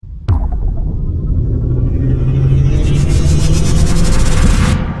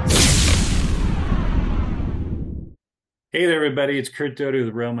Hey there, everybody. It's Kurt Doty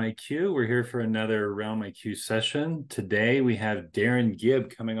with RealmIQ. We're here for another RealmIQ session. Today we have Darren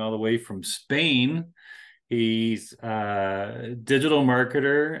Gibb coming all the way from Spain. He's a digital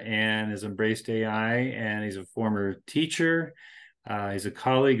marketer and has embraced AI, and he's a former teacher. He's a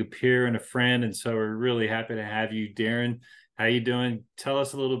colleague, a peer, and a friend. And so we're really happy to have you, Darren. How you doing? Tell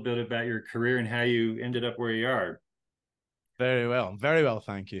us a little bit about your career and how you ended up where you are. Very well,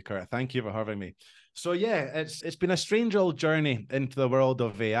 thank you, Kurt. Thank you for having me. So yeah, it's been a strange old journey into the world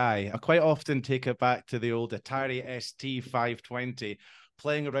of AI. I quite often take it back to the old Atari ST 520,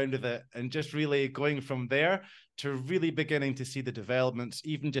 playing around with it and just really going from there to really beginning to see the developments,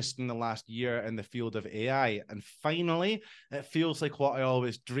 even just in the last year in the field of AI. And finally, it feels like what I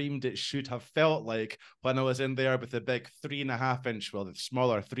always dreamed it should have felt like when I was in there with the big 3.5 inch, well, the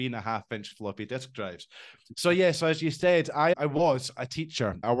smaller 3.5 inch floppy disk drives. So yes, as you said, I was a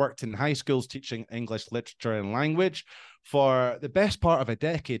teacher. I worked in high schools teaching English literature and language for the best part of a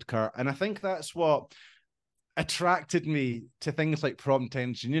decade, Kurt. And I think that's what attracted me to things like prompt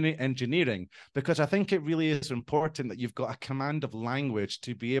engineering, because I think it really is important that you've got a command of language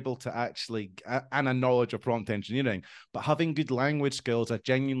to be able to actually, and a knowledge of prompt engineering, but having good language skills, I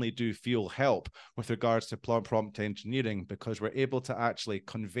genuinely do feel help with regards to prompt engineering, because we're able to actually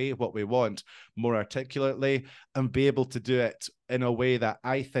convey what we want more articulately and be able to do it in a way that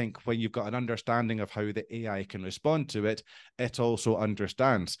I think when you've got an understanding of how the AI can respond to it, it also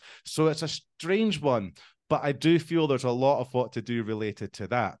understands. So it's a strange one, but I do feel there's a lot of what to do related to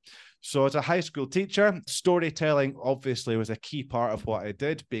that. So as a high school teacher, storytelling obviously was a key part of what I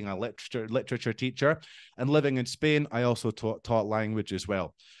did, being a literature teacher. And living in Spain, I also taught language as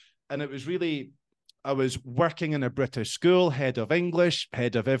well. And it was really, I was working in a British school, head of English,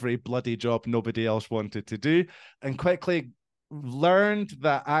 head of every bloody job nobody else wanted to do, and quickly learned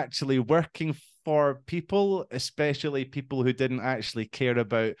that actually working for people, especially people who didn't actually care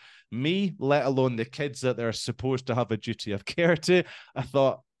about me, let alone the kids that they're supposed to have a duty of care to, I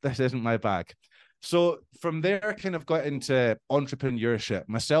thought, this isn't my bag. So from there, I kind of got into entrepreneurship.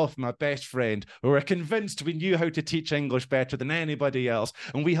 Myself and my best friend, we were convinced we knew how to teach English better than anybody else.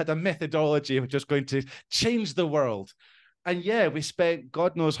 And we had a methodology which was going to change the world. And yeah, we spent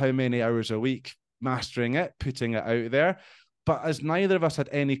God knows how many hours a week mastering it, putting it out there. But as neither of us had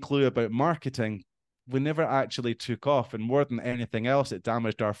any clue about marketing, we never actually took off. And more than anything else, it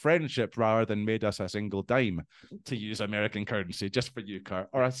damaged our friendship rather than made us a single dime, to use American currency, just for you, Kurt,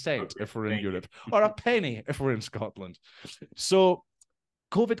 or a cent if we're in Europe, or a penny if we're in Scotland. So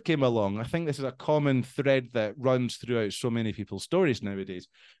COVID came along. I think this is a common thread that runs throughout so many people's stories nowadays.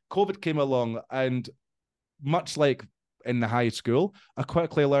 COVID came along, and much like in the high school, I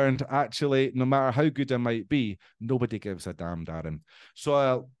quickly learned actually, no matter how good I might be, nobody gives a damn, Darren. So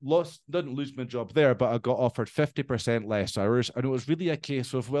I didn't lose my job there, but I got offered 50% less hours. And it was really a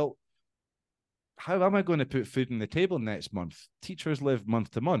case of, well, how am I going to put food on the table next month? Teachers live month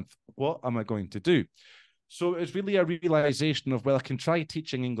to month. What am I going to do? So it was really a realization of, well, I can try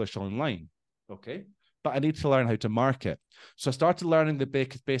teaching English online. Okay. But I need to learn how to market. So I started learning the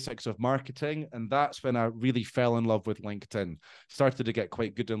basics of marketing, and that's when I really fell in love with LinkedIn. Started to get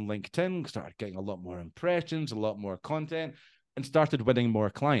quite good on LinkedIn, started getting a lot more impressions, a lot more content, and started winning more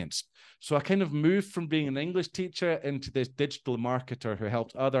clients. So I kind of moved from being an English teacher into this digital marketer who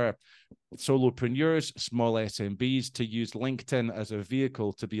helped other solopreneurs, small SMBs, to use LinkedIn as a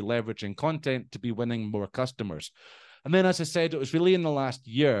vehicle to be leveraging content to be winning more customers. And then, as I said, it was really in the last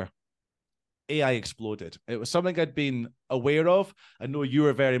year AI exploded. It was something I'd been aware of. I know you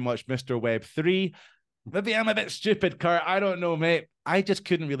were very much Mr. Web3. Maybe I'm a bit stupid, Kurt. I don't know, mate. I just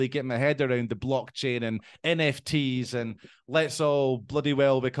couldn't really get my head around the blockchain and NFTs and let's all bloody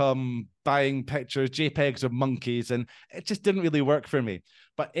well become buying pictures, JPEGs of monkeys. And it just didn't really work for me.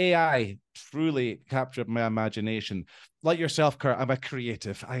 But AI truly captured my imagination. Like yourself, Kurt, I'm a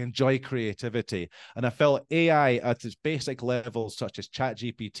creative. I enjoy creativity. And I felt AI at its basic levels, such as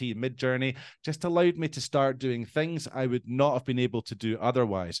ChatGPT, Midjourney, just allowed me to start doing things I would not have been able to do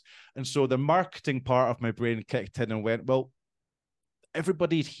otherwise. And so the marketing part of my brain kicked in and went, well,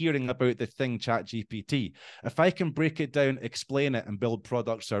 everybody's hearing about the thing ChatGPT. If I can break it down, explain it, and build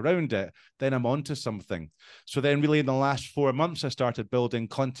products around it, then I'm onto something. So then really in the last 4 months, I started building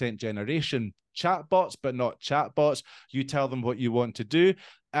content generation chatbots, but not chatbots. You tell them what you want to do,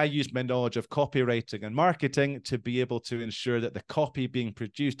 I use my knowledge of copywriting and marketing to be able to ensure that the copy being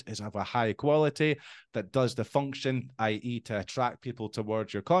produced is of a high quality, that does the function, i.e. to attract people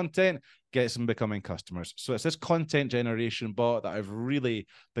towards your content, gets them becoming customers. So it's this content generation bot that I've really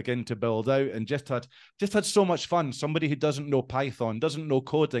begun to build out, and just had so much fun. Somebody who doesn't know Python, doesn't know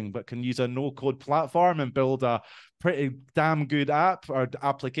coding, but can use a no-code platform and build a pretty damn good app or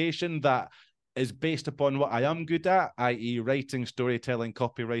application that is based upon what I am good at, i.e. writing, storytelling,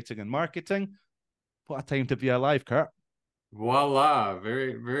 copywriting, and marketing. What a time to be alive, Kurt. Voila,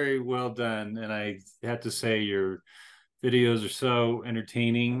 very, very well done. And I have to say your videos are so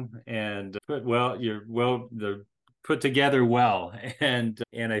entertaining and they're put together well. And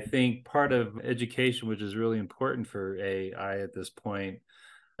I think part of education, which is really important for AI at this point,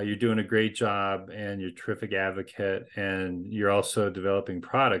 you're doing a great job and you're a terrific advocate, and you're also developing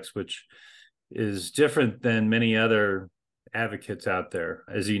products, which is different than many other advocates out there.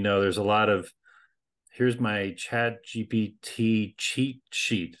 As you know, there's a lot of, here's my Chat GPT cheat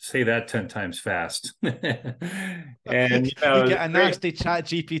sheet. Say that 10 times fast. And you get a nasty Chat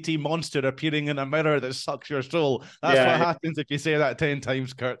GPT monster appearing in a mirror that sucks your soul. That's what happens if you say that 10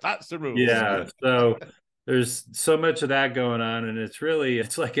 times, Kurt. That's the rules. Yeah. So there's so much of that going on, and it's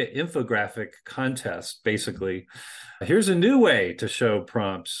like an infographic contest, basically. Here's a new way to show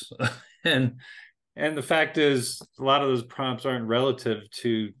prompts. And the fact is, a lot of those prompts aren't relative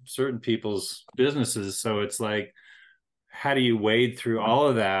to certain people's businesses. So it's like, how do you wade through all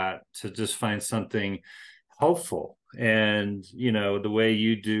of that to just find something helpful? And, the way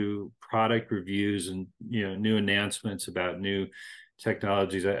you do product reviews and, new announcements about new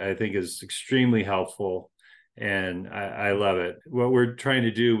technologies, I think is extremely helpful. And I love it. What we're trying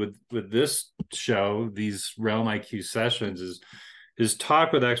to do with this show, these RealmIQ sessions, is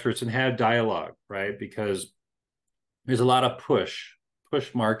talk with experts and have dialogue, right? Because there's a lot of push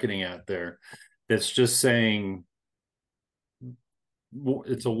marketing out there that's just saying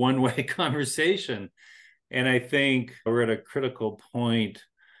it's a one-way conversation. And I think we're at a critical point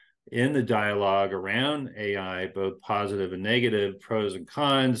in the dialogue around AI, both positive and negative, pros and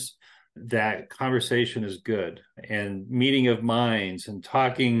cons. That conversation is good, and meeting of minds and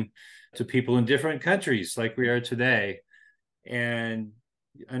talking to people in different countries like we are today, and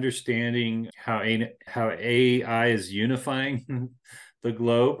understanding how AI is unifying the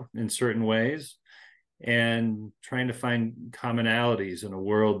globe in certain ways, and trying to find commonalities in a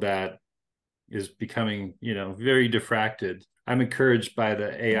world that is becoming, very diffracted. I'm encouraged by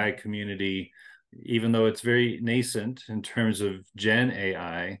the AI community, even though it's very nascent in terms of Gen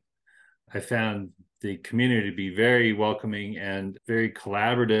AI. I found the community to be very welcoming and very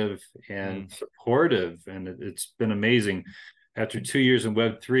collaborative and supportive, and it's been amazing. After 2 years in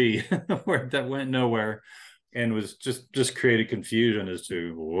Web3, where that went nowhere, and was just created confusion as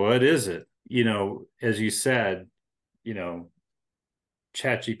to what is it. As you said,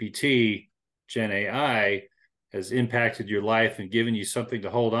 ChatGPT, Gen AI has impacted your life and given you something to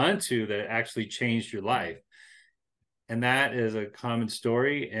hold on to that actually changed your life. And that is a common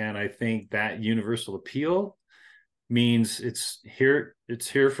story. And I think that universal appeal means it's here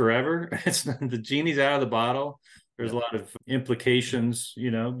forever. It's the genie's out of the bottle. There's a lot of implications,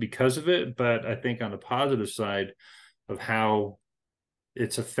 because of it. But I think on the positive side of how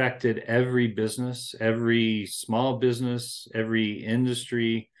it's affected every business, every small business, every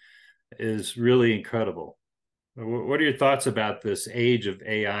industry is really incredible. What are your thoughts about this age of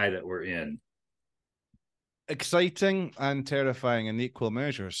AI that we're in? Exciting and terrifying in equal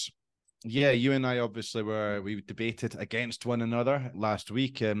measures. Yeah, you and I obviously we debated against one another last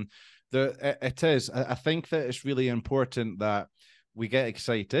week. It is. I think that it's really important that we get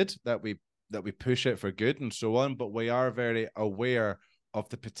excited, that we push it for good and so on, but we are very aware of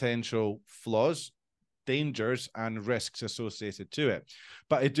the potential flaws, dangers, and risks associated to it.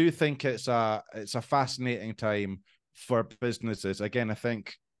 But I do think it's a fascinating time for businesses. Again, I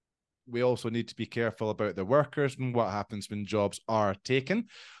think we also need to be careful about the workers and what happens when jobs are taken.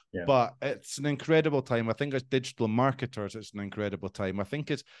 Yeah. But it's an incredible time. I think as digital marketers, it's an incredible time. I think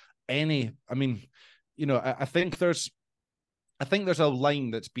it's I think there's a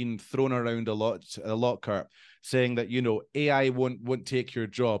line that's been thrown around a lot, Kurt, saying that, AI won't take your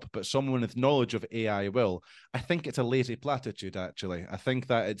job, but someone with knowledge of AI will. I think it's a lazy platitude, actually. I think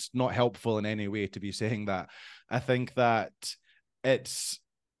that it's not helpful in any way to be saying that. I think that it's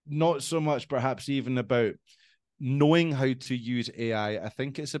not so much perhaps even about knowing how to use AI. I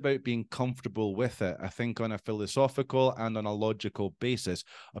think it's about being comfortable with it. I think on a philosophical and on a logical basis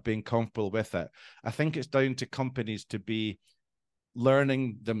of being comfortable with it. I think it's down to companies to be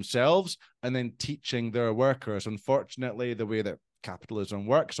learning themselves and then teaching their workers. Unfortunately, the way that capitalism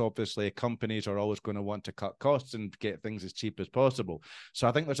works. Obviously, companies are always going to want to cut costs and get things as cheap as possible. So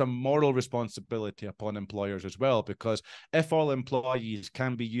I think there's a moral responsibility upon employers as well, because if all employees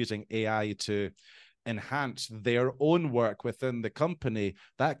can be using AI to enhance their own work within the company,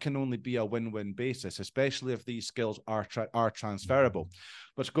 that can only be a win-win basis, especially if these skills are transferable.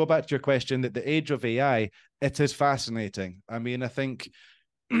 But to go back to your question, that the age of AI, it is fascinating. I mean, I think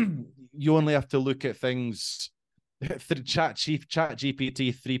you only have to look at things through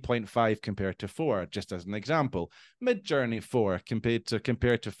ChatGPT 3.5 compared to 4, just as an example. Midjourney 4 compared to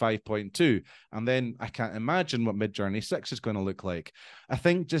 5.2. And then I can't imagine what Midjourney 6 is going to look like. I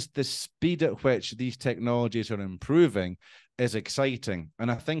think just the speed at which these technologies are improving is exciting. And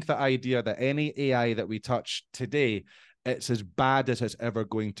I think the idea that any AI that we touch today, it's as bad as it's ever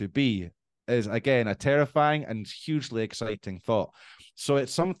going to be, is, again, a terrifying and hugely exciting thought. So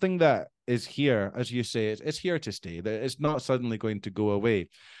it's something that is here, as you say, it's here to stay. That it's not suddenly going to go away.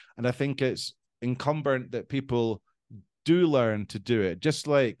 And I think it's incumbent that people do learn to do it, just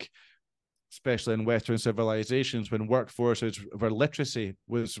like, especially in Western civilizations, when workforces where literacy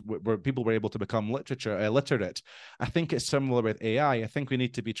was, where people were able to become literate. I think it's similar with AI. I think we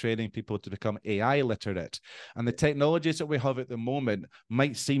need to be training people to become AI literate. And the technologies that we have at the moment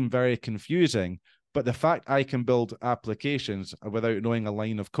might seem very confusing, but the fact I can build applications without knowing a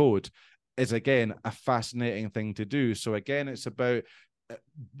line of code is, again, a fascinating thing to do. So again, it's about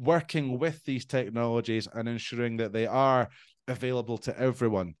working with these technologies and ensuring that they are available to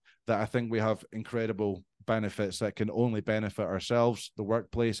everyone, that I think we have incredible benefits that can only benefit ourselves, the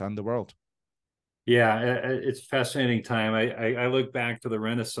workplace, and the world. Yeah, it's a fascinating time. I look back to the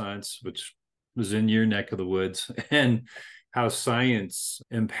Renaissance, which was in your neck of the woods, and how science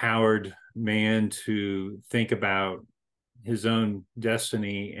empowered man to think about his own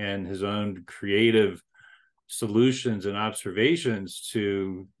destiny and his own creative solutions and observations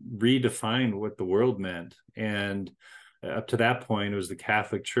to redefine what the world meant. And up to that point, it was the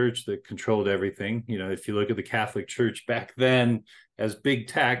Catholic Church that controlled everything. You know, if you look at the Catholic Church back then as big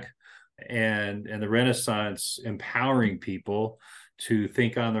tech, and the Renaissance empowering people to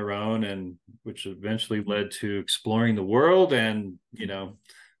think on their own, and which eventually led to exploring the world and, you know,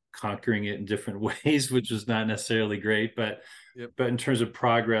 conquering it in different ways, which is not necessarily great, but but in terms of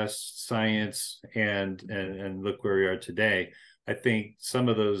progress, science, and look where we are today. I think some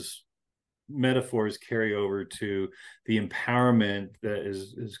of those metaphors carry over to the empowerment that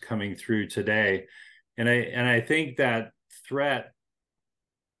is coming through today. And I think that threat,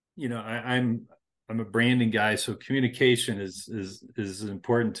 you know, I'm a branding guy, so communication is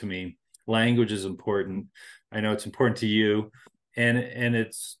important to me. Language is important. I know it's important to you, and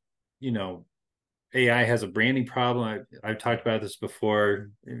it's, you know, AI has a branding problem. I've talked about this before.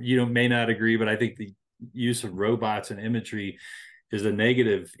 You may not agree, but I think the use of robots and imagery is a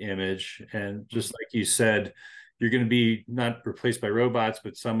negative image. And just like you said, you're going to be not replaced by robots,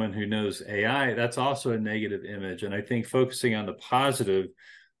 but someone who knows AI. That's also a negative image. And I think focusing on the positive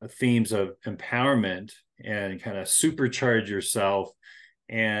themes of empowerment and kind of supercharge yourself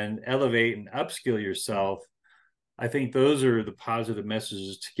and elevate and upskill yourself, I think those are the positive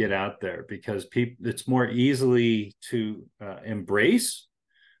messages to get out there, because people, it's more easily to embrace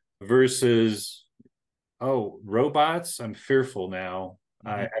versus, oh, robots, I'm fearful now.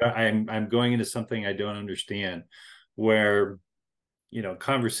 I'm going into something I don't understand. Where, you know,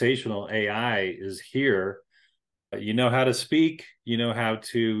 conversational AI is here. You know how to speak, you know how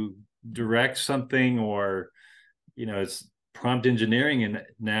to direct something, or, you know, it's prompt engineering, and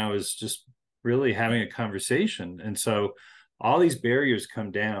now is just really having a conversation. And so all these barriers come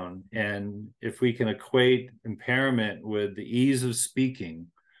down. And if we can equate empowerment with the ease of speaking,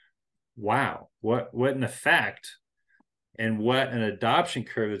 wow, what an effect, and what an adoption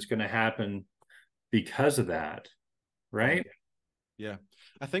curve that's going to happen because of that, right? Yeah.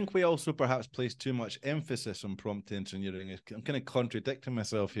 I think we also perhaps place too much emphasis on prompt engineering. I'm kind of contradicting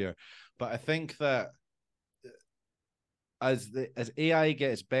myself here, but I think that as AI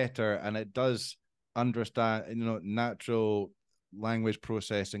gets better and it does understand, you know, natural language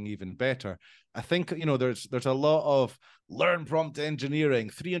processing even better, I think, you know, there's a lot of learn prompt engineering,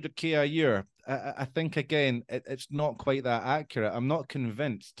 300K a year. I think, again, it's not quite that accurate. I'm not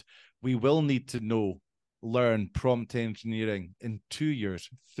convinced we will need to learn prompt engineering in 2 years,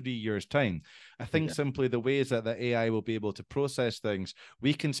 3 years time. I think simply the ways that the AI will be able to process things,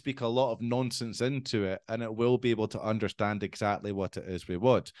 we can speak a lot of nonsense into it and it will be able to understand exactly what it is we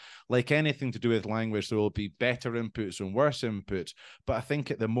want. Like anything to do with language, there will be better inputs and worse inputs. But I think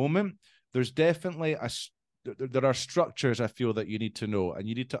at the moment, there's definitely there are structures I feel that you need to know, and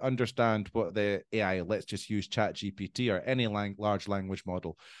you need to understand what the AI, let's just use ChatGPT or any large language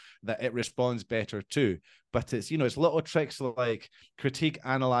model, that it responds better to. But it's, it's little tricks like critique,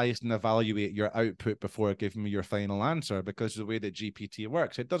 analyze, and evaluate your output before giving me your final answer, because the way that GPT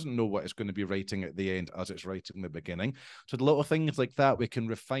works, it doesn't know what it's going to be writing at the end as it's writing in the beginning. So the little things like that we can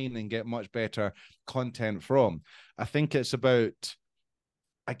refine and get much better content from. I think it's about,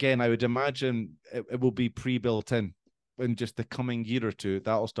 again, I would imagine it will be pre-built in just the coming year or two.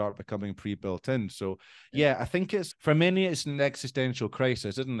 That'll start becoming pre-built in. So yeah, I think for many it's an existential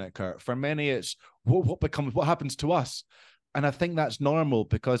crisis, isn't it, Kurt? For many it's what happens to us? And I think that's normal,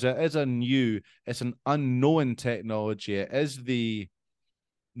 because it's an unknown technology. It is the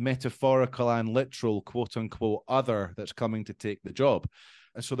metaphorical and literal quote unquote other that's coming to take the job.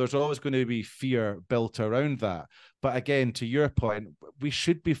 And so there's always going to be fear built around that. But again, to your point, we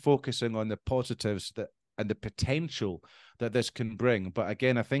should be focusing on the positives and the potential that this can bring. But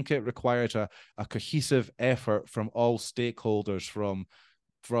again, I think it requires a cohesive effort from all stakeholders,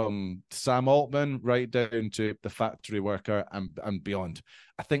 from Sam Altman right down to the factory worker and beyond.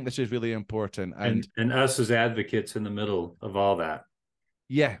 I think this is really important. And us as advocates in the middle of all that.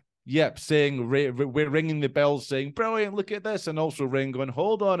 Yeah. Yep, saying we're ringing the bells, saying brilliant, look at this, and also going,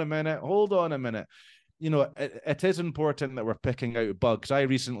 hold on a minute. It is important that we're picking out bugs.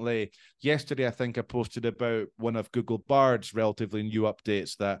 Yesterday, I think I posted about one of Google Bard's relatively new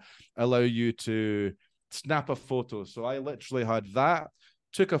updates that allow you to snap a photo. So I literally had that,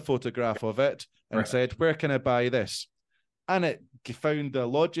 took a photograph of it, and said, where can I buy this? And it found the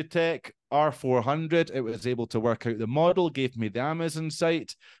Logitech R400. It was able to work out the model, gave me the Amazon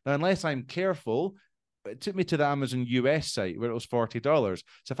site. Now, unless I'm careful, it took me to the Amazon US site where it was $40.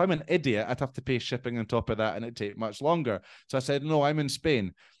 So if I'm an idiot, I'd have to pay shipping on top of that, and it'd take much longer. So I said, no, I'm in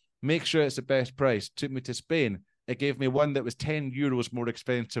Spain. Make sure it's the best price. Took me to Spain. It gave me one that was 10 euros more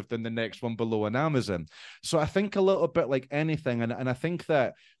expensive than the next one below on Amazon. So I think a little bit like anything, and I think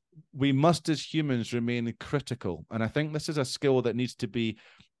that we must as humans remain critical. And I think this is a skill that needs to be,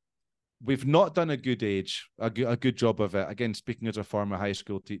 we've not done a good job of it. Again, speaking as a former high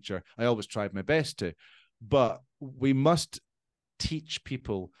school teacher, I always tried my best to, but we must teach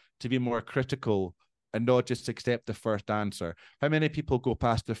people to be more critical and not just accept the first answer. How many people go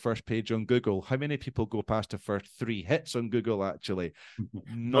past the first page on Google? How many people go past the first 3 hits on Google, actually?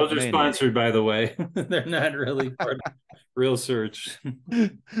 Those are sponsored, by the way. They're not really part of real search.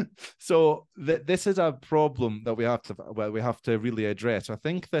 So this is a problem that we have to really address. I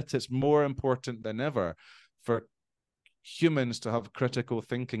think that it's more important than ever for humans to have critical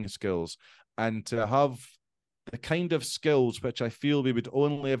thinking skills and to have the kind of skills which I feel we would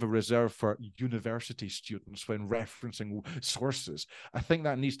only ever reserve for university students when referencing sources. I think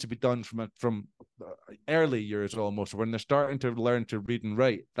that needs to be done from early years almost, when they're starting to learn to read and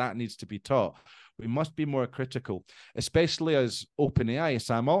write. That needs to be taught. We must be more critical, especially as OpenAI,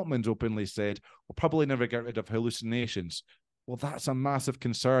 Sam Altman's openly said, we'll probably never get rid of hallucinations. Well, that's a massive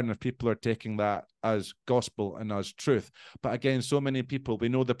concern if people are taking that as gospel and as truth. But again, so many people, we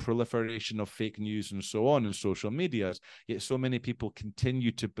know the proliferation of fake news and so on in social medias, yet so many people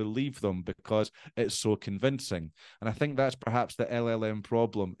continue to believe them because it's so convincing. And I think that's perhaps the LLM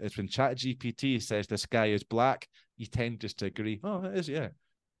problem, is when ChatGPT says the sky is black, you tend just to agree, oh, it is, yeah.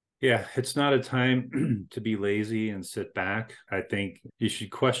 Yeah, it's not a time to be lazy and sit back. I think you should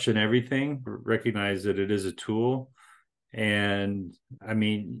question everything, recognize that it is a tool. And I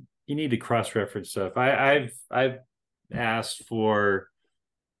mean, you need to cross-reference stuff. I've asked for,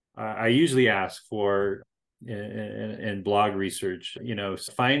 I usually ask for in blog research,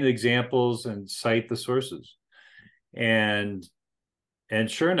 find the examples and cite the sources. And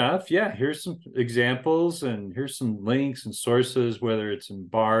sure enough, yeah, here's some examples and here's some links and sources, whether it's in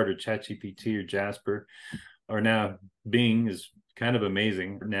Bard or ChatGPT or Jasper, or now Bing is kind of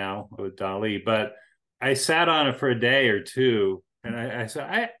amazing now with DALL-E. But I sat on it for a day or two, and I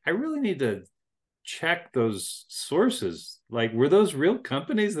said, I really need to check those sources. Like, were those real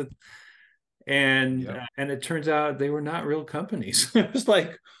companies that? And it turns out they were not real companies. It was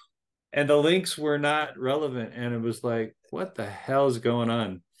like, and the links were not relevant, and it was like, what the hell is going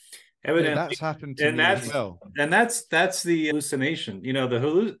on? Evidently, that's happened to me as well. And that's the hallucination.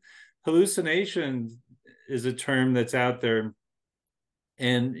 The hallucination is a term that's out there.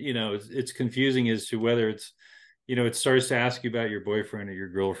 And, it's confusing as to whether it's, it starts to ask you about your boyfriend or your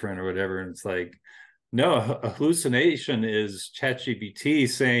girlfriend or whatever. And it's like, no, a hallucination is ChatGPT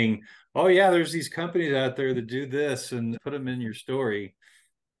saying, oh, yeah, there's these companies out there that do this and put them in your story.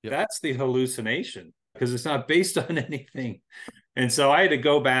 Yep. That's the hallucination. because it's not based on anything. And so I had to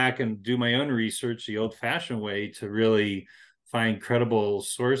go back and do my own research the old fashioned way to really find credible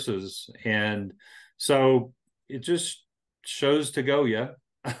sources. And so it just shows to go, yeah,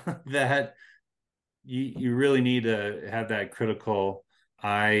 that you really need to have that critical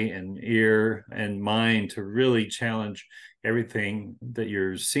eye and ear and mind to really challenge everything that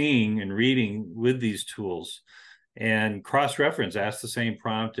you're seeing and reading with these tools, and cross-reference, ask the same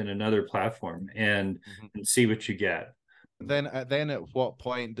prompt in another platform, and see what you get. Then at what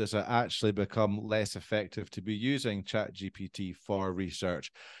point does it actually become less effective to be using ChatGPT for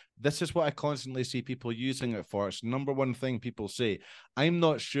research? This is what I constantly see people using it for. It's number one thing people say. I'm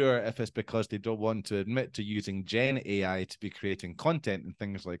not sure if it's because they don't want to admit to using Gen AI to be creating content and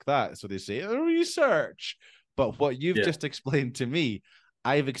things like that. So they say research. But what you've just explained to me,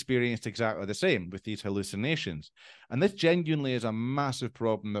 I've experienced exactly the same with these hallucinations. And this genuinely is a massive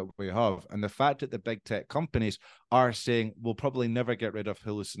problem that we have. And the fact that the big tech companies are saying we'll probably never get rid of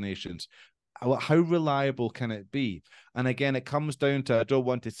hallucinations, how reliable can it be? And again, it comes down to, I don't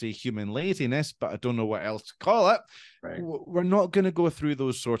want to say human laziness, but I don't know what else to call it. Right. We're not going to go through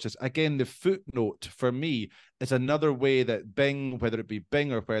those sources. Again, the footnote for me is another way that Bing, whether it be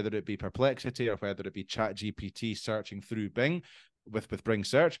Bing or whether it be Perplexity or whether it be ChatGPT searching through Bing with Bing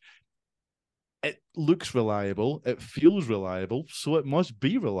search, it looks reliable, it feels reliable, so it must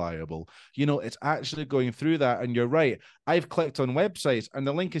be reliable. You know, it's actually going through that. And you're right. I've clicked on websites and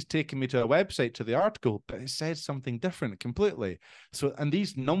the link is taking me to a website, to the article, but it says something different completely. So, and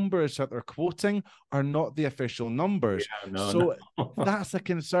these numbers that they're quoting are not the official numbers. Yeah, no, so no. that's a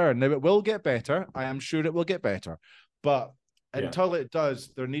concern. Now, it will get better. I am sure it will get better. But until it does,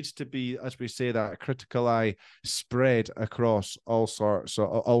 there needs to be, as we say, that critical eye spread across all sort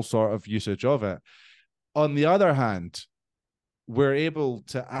of usage of it. On the other hand, we're able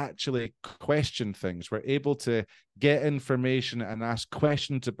to actually question things. We're able to get information and ask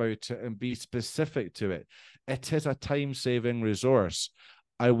questions about it and be specific to it. It is a time-saving resource.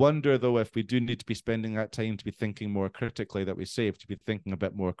 I wonder, though, if we do need to be spending that time to be thinking more critically, that we save to be thinking a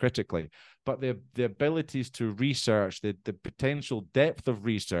bit more critically. But the abilities to research, the potential depth of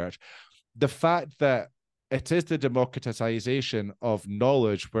research, the fact that it is the democratization of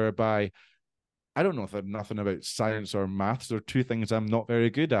knowledge, whereby I don't know nothing about science or maths. They're two things I'm not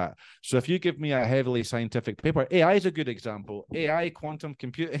very good at. So if you give me a heavily scientific paper, AI is a good example. AI, quantum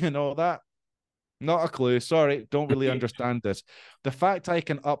computing and all that, not a clue. Sorry, don't really understand this. The fact I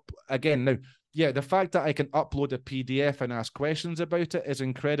can the fact that I can upload a PDF and ask questions about it is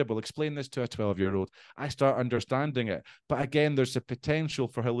incredible. Explain this to a 12-year-old. I start understanding it. But again, there's a potential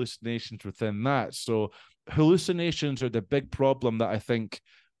for hallucinations within that. So hallucinations are the big problem that I think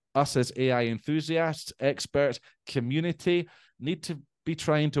us as AI enthusiasts, experts, community need to be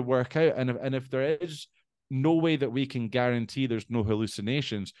trying to work out. And if there is no way that we can guarantee there's no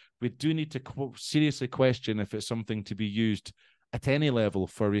hallucinations, we do need to seriously question if it's something to be used at any level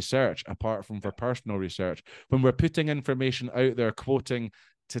for research, apart from for personal research. When we're putting information out there, quoting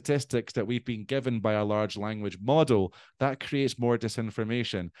statistics that we've been given by a large language model, that creates more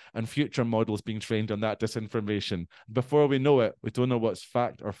disinformation and future models being trained on that disinformation. Before we know it, we don't know what's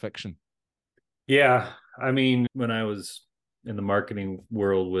fact or fiction. Yeah. I mean, when I was in the marketing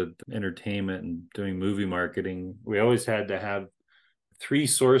world with entertainment and doing movie marketing, we always had to have three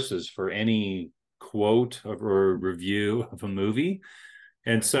sources for any quote or review of a movie.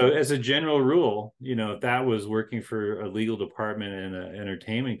 And so as a general rule, you know, if that was working for a legal department in an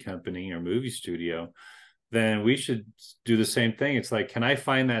entertainment company or movie studio, then we should do the same thing. It's like, can I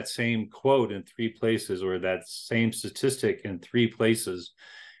find that same quote in three places or that same statistic in three places?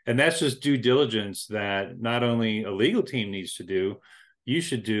 And that's just due diligence that not only a legal team needs to do, you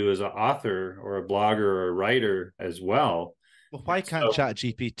should do as an author or a blogger or a writer as well. Well, why can't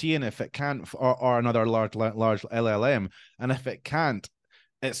ChatGPT, and if it can't, or another large LLM, and if it can't,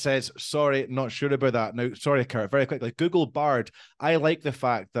 it says, sorry, not sure about that. Now, sorry, Kurt, very quickly, Google Bard, I like the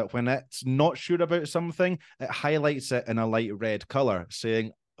fact that when it's not sure about something, it highlights it in a light red color,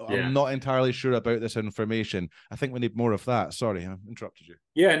 saying, I'm not entirely sure about this information. I think we need more of that. Sorry, I interrupted you.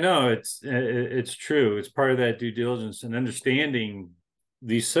 Yeah, no, it's true. It's part of that due diligence and understanding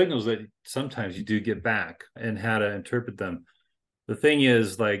these signals that sometimes you do get back and how to interpret them. The thing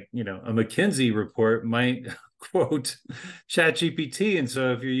is, like, you know, a McKinsey report might quote ChatGPT. And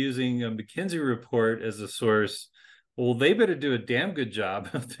so if you're using a McKinsey report as a source, well, they better do a damn good job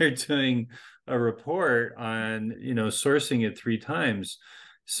if they're doing a report on, you know, sourcing it three times.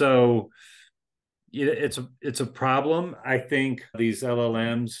 So it's a problem. I think these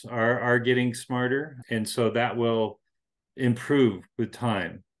LLMs are getting smarter, and so that will improve with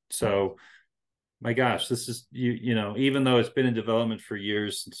time. So my gosh, this is even though it's been in development for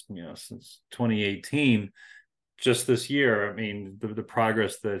years, since 2018, just this year, I mean, the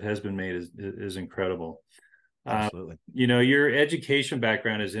progress that has been made is incredible. Absolutely. Your education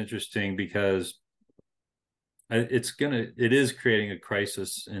background is interesting because it is creating a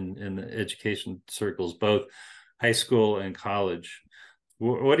crisis in the education circles, both high school and college.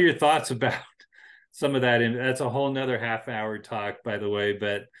 What are your thoughts about some of that? And that's a whole nother half-hour talk, by the way,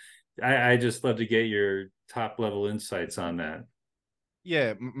 but I just love to get your top level insights on that.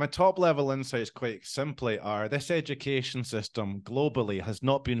 Yeah, my top level insights quite simply are this education system globally has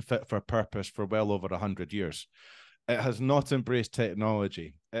not been fit for purpose for well over 100 years. It has not embraced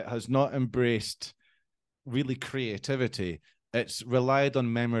technology. It has not embraced really creativity. It's relied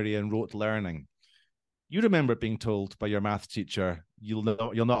on memory and rote learning. You remember being told by your math teacher, you'll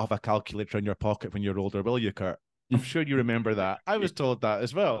not have a calculator in your pocket when you're older, will you, Kurt? I'm sure you remember that. I was told that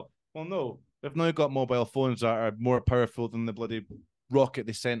as well. Well, no, we've now got mobile phones that are more powerful than the bloody rocket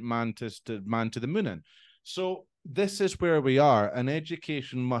they sent man to the moon in. So this is where we are, and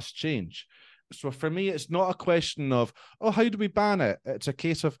education must change. So for me, it's not a question of, oh, how do we ban it? It's a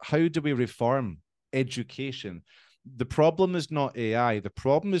case of how do we reform education? The problem is not AI. The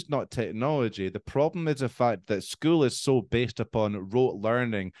problem is not technology. The problem is the fact that school is so based upon rote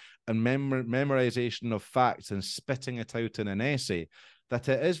learning and memorization of facts and spitting it out in an essay that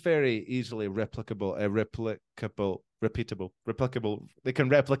it is very easily replicable. They can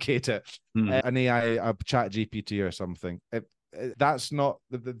replicate it. An AI, a chat GPT or something. That's not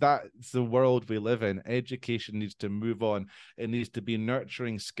that's the world we live in. Education needs to move on. It needs to be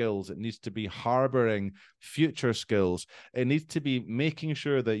nurturing skills. It needs to be harboring future skills. It needs to be making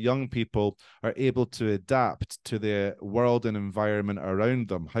sure that young people are able to adapt to the world and environment around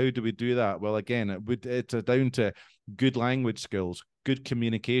them. How do we do that? Well, again, it's down to good language skills, good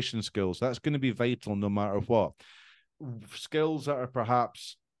communication skills. That's going to be vital no matter what. Skills that are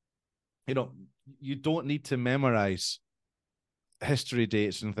perhaps, you don't need to memorize history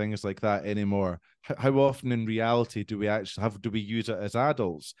dates and things like that anymore. How often in reality do we use it as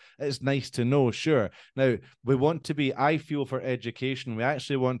adults? It's nice to know, sure. Now, I feel for education, we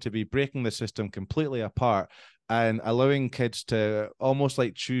actually want to be breaking the system completely apart and allowing kids to almost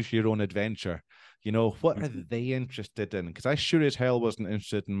like choose your own adventure. What are they interested in? Because I sure as hell wasn't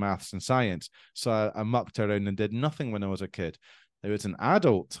interested in maths and science. So I mucked around and did nothing when I was a kid. Now, as an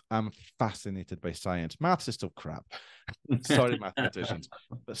adult, I'm fascinated by science. Maths is still crap. Sorry, mathematicians.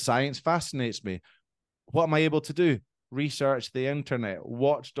 But science fascinates me. What am I able to do? Research the internet,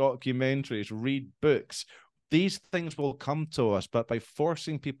 watch documentaries, read books. These things will come to us, but by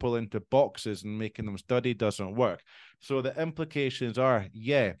forcing people into boxes and making them study doesn't work. So the implications are,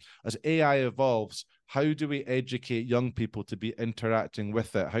 as AI evolves, how do we educate young people to be interacting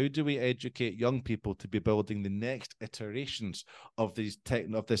with it? How do we educate young people to be building the next iterations of this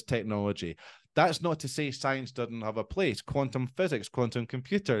technology? That's not to say science doesn't have a place. Quantum physics, quantum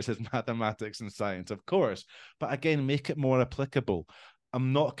computers is mathematics and science, of course. But again, make it more applicable.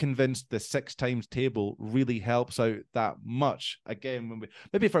 I'm not convinced the 6 times table really helps out that much. Again,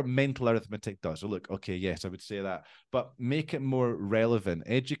 maybe for mental arithmetic does. So look, okay, yes, I would say that, but make it more relevant.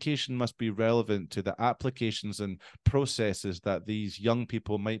 Education must be relevant to the applications and processes that these young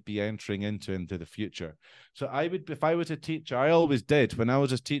people might be entering into the future. So if I was a teacher, I always did. When I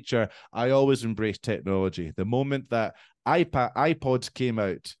was a teacher, I always embraced technology. The moment that iPods came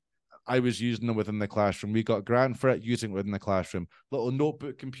out, I was using them within the classroom. We got a grant for it, using it within the classroom. Little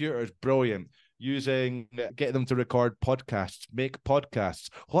notebook computers, brilliant. Get them to record podcasts, make podcasts.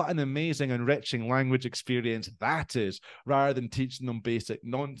 What an amazing, enriching language experience that is, rather than teaching them basic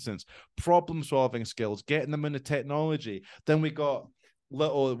nonsense. Problem-solving skills, getting them into technology. Then we got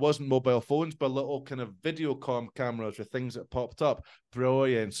it wasn't mobile phones, but little kind of video cameras with things that popped up.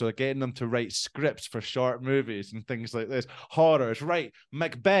 Brilliant. So getting them to write scripts for short movies and things like this. Horrors, right?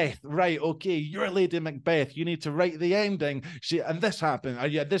 Macbeth, right? Okay, you're Lady Macbeth. You need to write the ending. And this happened.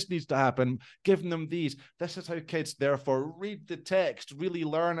 This needs to happen. Giving them these. This is how kids, therefore, read the text, really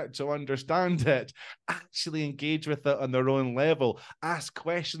learn it to understand it, actually engage with it on their own level, ask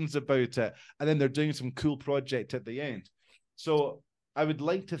questions about it, and then they're doing some cool project at the end. So I would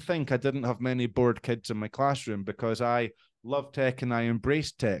like to think I didn't have many bored kids in my classroom because I love tech and I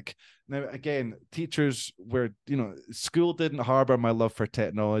embrace tech. Now, again, teachers school didn't harbor my love for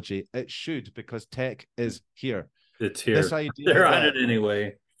technology. It should, because tech is here. It's here. This idea they're on it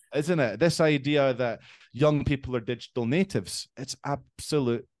anyway. Isn't it? This idea that young people are digital natives, it's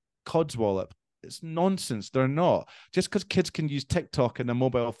absolute codswallop. It's nonsense. They're not. Just because kids can use TikTok and a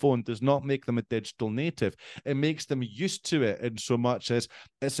mobile phone does not make them a digital native. It makes them used to it in so much as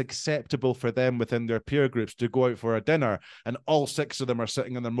it's acceptable for them within their peer groups to go out for a dinner and all 6 of them are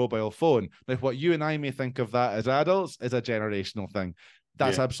sitting on their mobile phone. Now, what you and I may think of that as adults is a generational thing.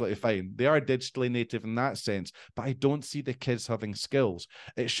 That's absolutely fine. They are digitally native in that sense, but I don't see the kids having skills.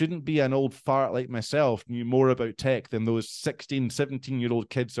 It shouldn't be an old fart like myself knew more about tech than those 16, 17-year-old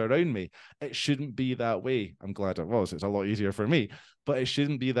kids around me. It shouldn't be that way. I'm glad it was. It's a lot easier for me, but it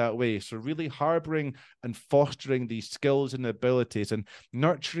shouldn't be that way. So really harboring and fostering these skills and abilities and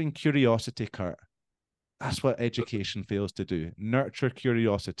nurturing curiosity, Kurt. That's what education fails to do. Nurture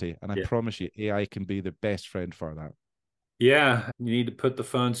curiosity. And I promise you, AI can be the best friend for that. Yeah, you need to put the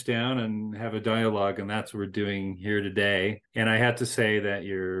phones down and have a dialogue, and that's what we're doing here today. And I have to say that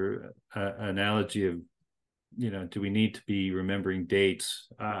your analogy of, do we need to be remembering dates?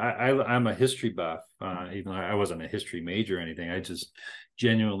 I'm a history buff, even though I wasn't a history major or anything. I just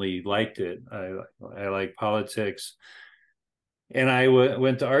genuinely liked it. I like politics. And I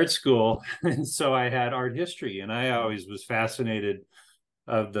went to art school, and so I had art history, and I always was fascinated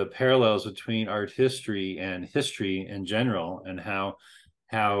of the parallels between art history and history in general, and how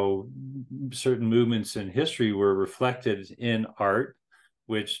certain movements in history were reflected in art,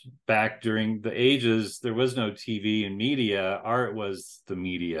 which back during the ages, there was no TV and media. Art was the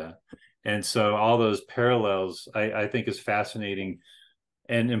media. And so all those parallels, I think is fascinating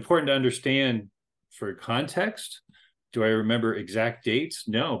and important to understand for context. Do I remember exact dates?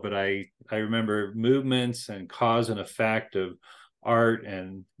 No, but I remember movements and cause and effect of art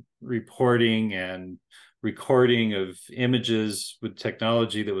and reporting and recording of images with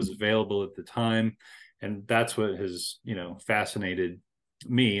technology that was available at the time. And that's what has, fascinated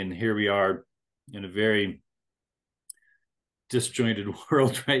me. And here we are in a very disjointed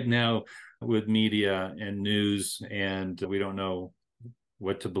world right now with media and news, and we don't know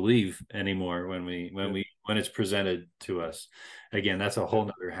what to believe anymore when it's presented to us. Again, that's a whole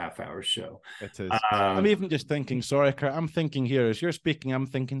nother half-hour show. It is. I'm even just thinking, sorry, Kurt, I'm thinking here, as you're speaking, I'm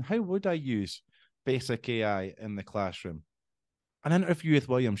thinking, how would I use basic AI in the classroom? An interview with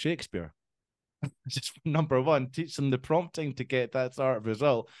William Shakespeare. Just number one, teach them the prompting to get that sort of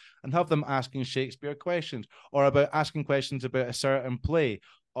result and have them asking Shakespeare questions, or about asking questions about a certain play,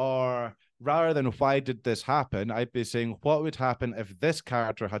 or rather than why did this happen, I'd be saying what would happen if this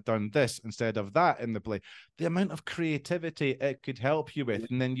character had done this instead of that in the play. The amount of creativity it could help you with,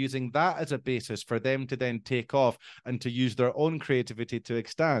 and then using that as a basis for them to then take off and to use their own creativity to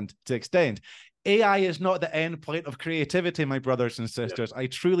extend. AI is not the end point of creativity, my brothers and sisters. I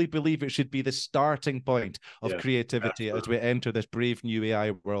truly believe it should be the starting point of creativity as we enter this brave new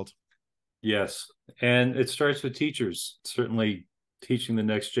AI world. Yes, and it starts with teachers, certainly teaching the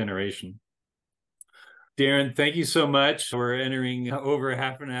next generation. Darren, thank you so much. We're entering over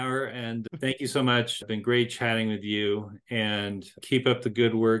half an hour, and thank you so much. It's been great chatting with you, and keep up the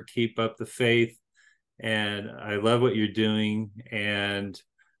good work, keep up the faith, and I love what you're doing, and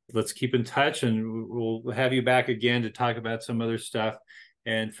let's keep in touch, and we'll have you back again to talk about some other stuff.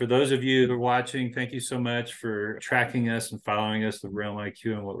 And for those of you who are watching, thank you so much for tracking us and following us with RealmIQ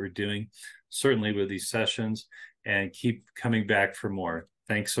and what we're doing, certainly with these sessions, and keep coming back for more.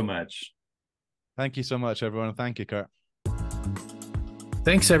 Thanks so much. Thank you so much, everyone. Thank you, Kurt.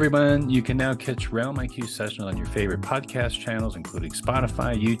 Thanks, everyone. You can now catch RealmIQ sessions on your favorite podcast channels, including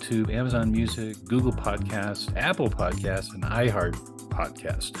Spotify, YouTube, Amazon Music, Google Podcasts, Apple Podcasts, and iHeart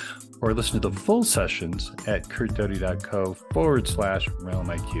Podcasts. Or listen to the full sessions at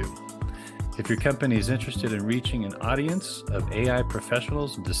kurtdoty.co/RealmIQ. If your company is interested in reaching an audience of AI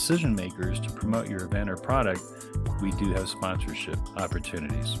professionals and decision makers to promote your event or product, we do have sponsorship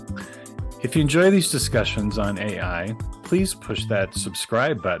opportunities. If you enjoy these discussions on AI, please push that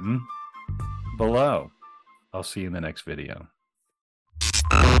subscribe button below. I'll see you in the next video.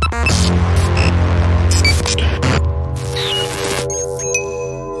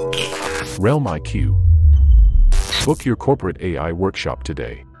 RealmIQ. Book your corporate AI workshop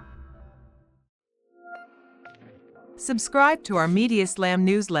today. Subscribe to our Media Slam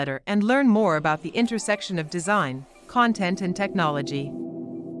newsletter and learn more about the intersection of design, content, and technology.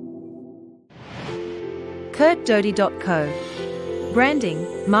 kurtdoty.co. Branding,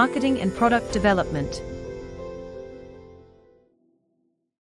 marketing, and product development.